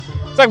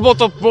Tak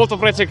bol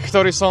to pretek,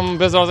 ktorý som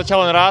bezdravne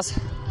začal len raz,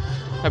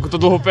 takúto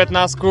dlhú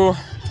 15-ku.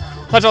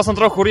 Začal som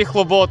trochu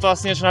rýchlo, bolo to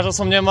asi niečo, na čo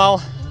som nemal.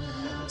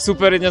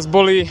 Superi dnes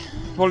boli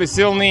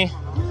silní.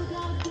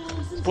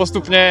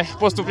 Postupne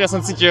som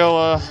cítil,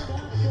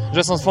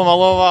 že som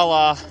spomaloval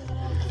a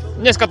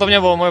dneska to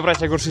nebol môj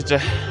pretek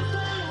určite.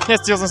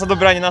 Nestíhal som sa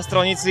dobre ani na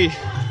strelnici.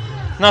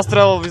 Na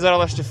strel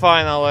vyzeral ešte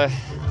fajn, ale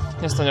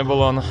dnes to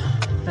nebolo ono.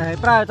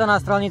 Práve to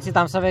na strelnici,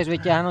 tam sa vieš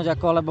vyťahnuť,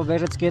 lebo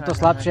bežecky je to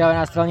slabšie, ale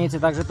na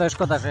strelnici, takže to je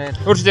škoda, že...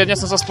 Určite dnes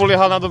som sa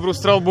spoliehal na dobrú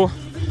streľbu.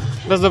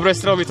 Bez dobrej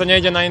streľby to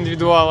nejde na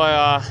individuále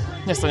a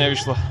dnes to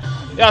nevyšlo.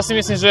 Ja si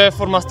myslím, že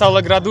forma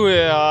stále graduje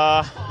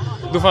a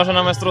dúfam, že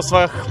na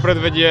majstrovstvách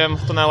predvediem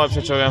to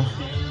najlepšie, čo viem.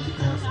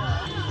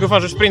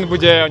 Dúfam, že šprint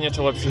bude o niečo lepší.